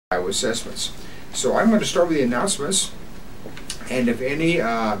assessments. So I'm going to start with the announcements, and if any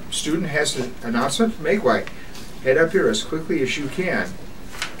student has an announcement to make, why, head up here as quickly as you can.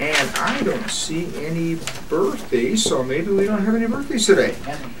 And I don't see any birthdays, so maybe we don't have any birthdays today.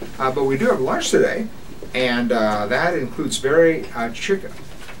 But we do have lunch today, and that includes beef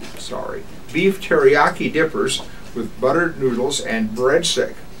teriyaki dippers with buttered noodles and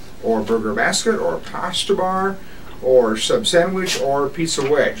breadstick, or burger basket, or pasta bar, or sub sandwich, or pizza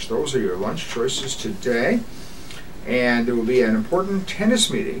wedge. Those are your lunch choices today. And there will be an important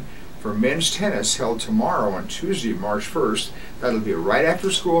tennis meeting for men's tennis held tomorrow on Tuesday, March 1st. That'll be right after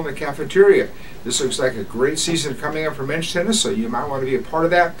school in the cafeteria. This looks like a great season coming up for men's tennis, so you might want to be a part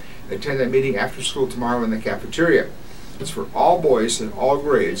of that. Attend that meeting after school tomorrow in the cafeteria. It's for all boys in all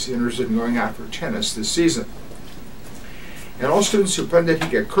grades interested in going out for tennis this season. And all students who plan to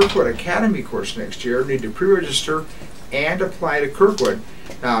take a Kirkwood Academy course next year need to pre-register and apply to Kirkwood.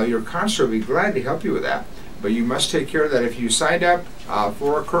 Now, your counselor will be glad to help you with that, but you must take care of that. If you signed up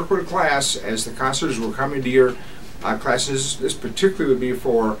for a Kirkwood class as the counselors were coming to your classes, this particularly would be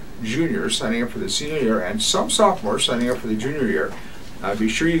for juniors signing up for the senior year and some sophomores signing up for the junior year. Be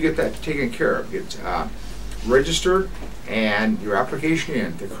sure you get that taken care of. Get registered and your application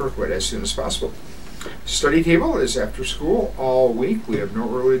in to Kirkwood as soon as possible. Study table is after school all week. We have no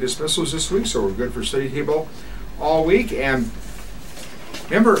early dismissals this week, so we're good for study table all week. And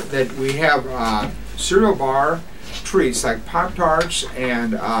remember that we have cereal bar treats like Pop-Tarts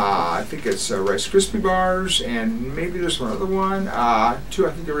and I think it's Rice Krispie bars, and maybe there's one other one, two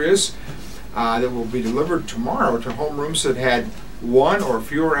I think there is, that will be delivered tomorrow to homerooms that had one or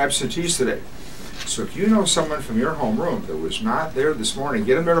fewer absentees today. So if you know someone from your homeroom that was not there this morning,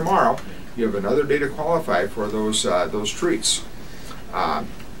 get them there tomorrow. You have another day to qualify for those treats.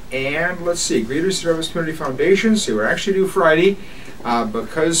 And let's see, Greater Cedar Rapids Community Foundations, they were actually due Friday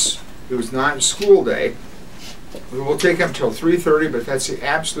because it was not school day. We will take them till 3:30, but that's the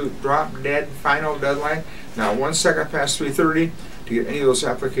absolute drop-dead final deadline. Now, 1 second past 3:30 to get any of those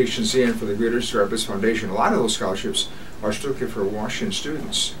applications in for the Greater Cedar Rapids Foundation. A lot of those scholarships are strictly for Washington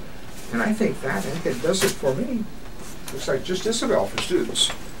students. And I think it does it for me. Looks like just Isabel for students.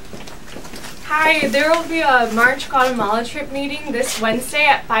 Hi, there will be a March Guatemala trip meeting this Wednesday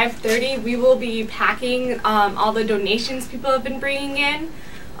at 5:30. We will be packing all the donations people have been bringing in.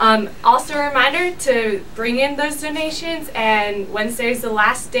 Also a reminder to bring in those donations, and Wednesday is the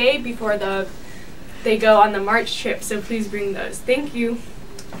last day before they go on the March trip, so please bring those. Thank you.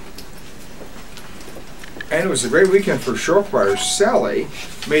 And it was a great weekend for show choir. Sally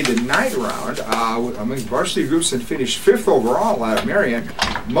made the night round among varsity groups and finished 5th overall out of Marion.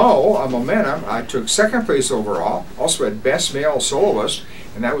 Mo, a Momentum, took 2nd place overall, also had Best Male Soloist,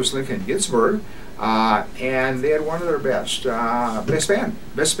 and that was Lincoln Ginsburg. And they had one of their best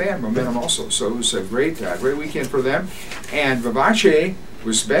band Momentum also. So it was a great weekend for them. And Vivace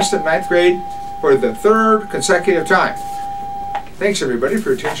was best in 9th grade for the 3rd consecutive time. Thanks everybody for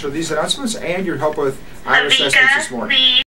your attention to these announcements and your help with our assessments this morning.